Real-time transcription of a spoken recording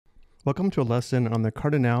Welcome to a lesson on the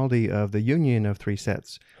cardinality of the union of three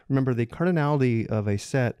sets. Remember, the cardinality of a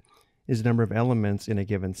set is the number of elements in a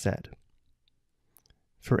given set.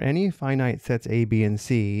 For any finite sets A, B, and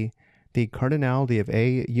C, the cardinality of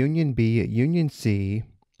A union B union C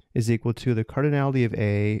is equal to the cardinality of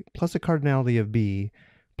A plus the cardinality of B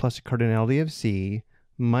plus the cardinality of C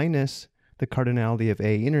minus the cardinality of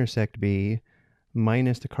A intersect B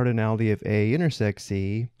minus the cardinality of A intersect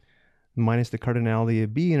C minus the cardinality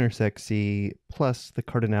of B intersect C plus the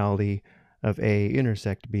cardinality of A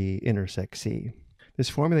intersect B intersect C. This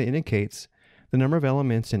formula indicates the number of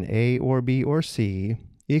elements in A or B or C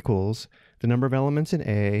equals the number of elements in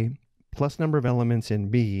A plus number of elements in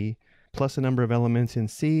B plus the number of elements in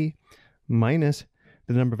C minus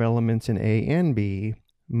the number of elements in A and B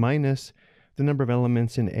minus the number of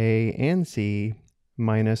elements in A and C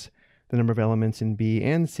minus the number of elements in B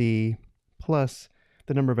and C plus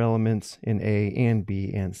the number of elements in A and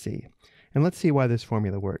B and C. And let's see why this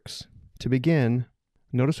formula works. To begin,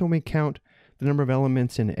 notice when we count the number of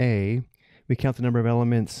elements in A, we count the number of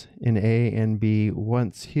elements in A and B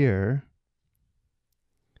once here.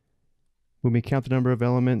 When we count the number of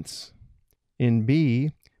elements in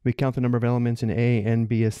B, we count the number of elements in A and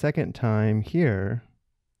B a second time here.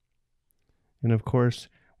 And of course,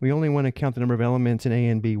 we only want to count the number of elements in A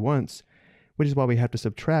and B once, which is why we have to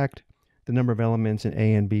subtract the number of elements in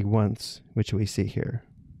A and B once, which we see here.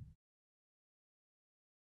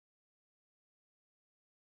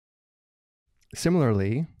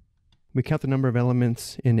 Similarly, we count the number of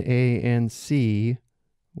elements in A and C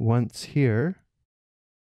once here,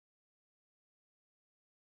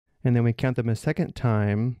 and then we count them a second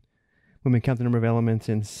time when we count the number of elements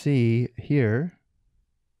in C here.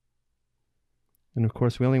 And of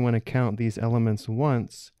course, we only want to count these elements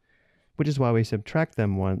once, which is why we subtract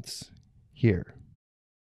them once here.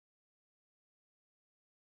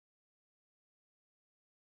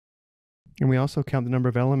 And we also count the number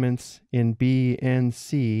of elements in B and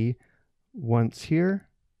C once here,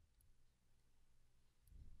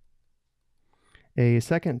 a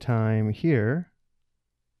second time here,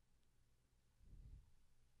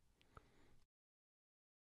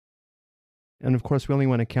 and of course we only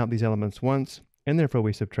want to count these elements once, and therefore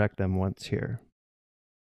we subtract them once here.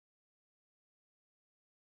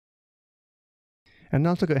 And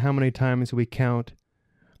now let's look at how many times we count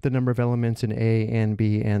the number of elements in A and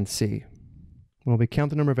B and C. Well, we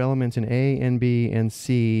count the number of elements in A and B and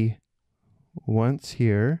C once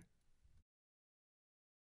here,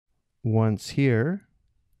 once here,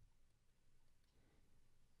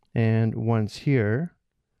 and once here.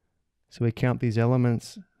 So we count these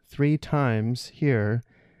elements 3 times here,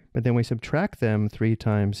 but then we subtract them 3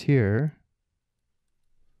 times here.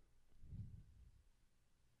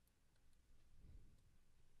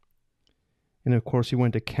 And of course, we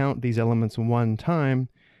want to count these elements 1 time,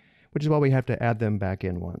 which is why we have to add them back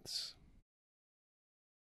in once.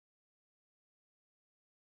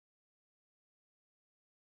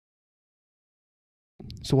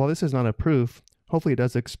 So while this is not a proof, hopefully it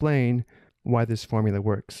does explain why this formula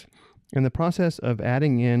works. And the process of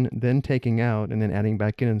adding in, then taking out, and then adding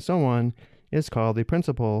back in, and so on, is called the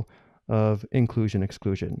principle of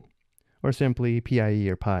inclusion-exclusion, or simply PIE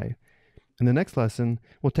or pi. In the next lesson,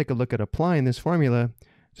 we'll take a look at applying this formula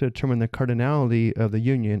to determine the cardinality of the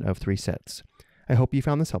union of 3 sets. I hope you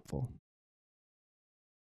found this helpful.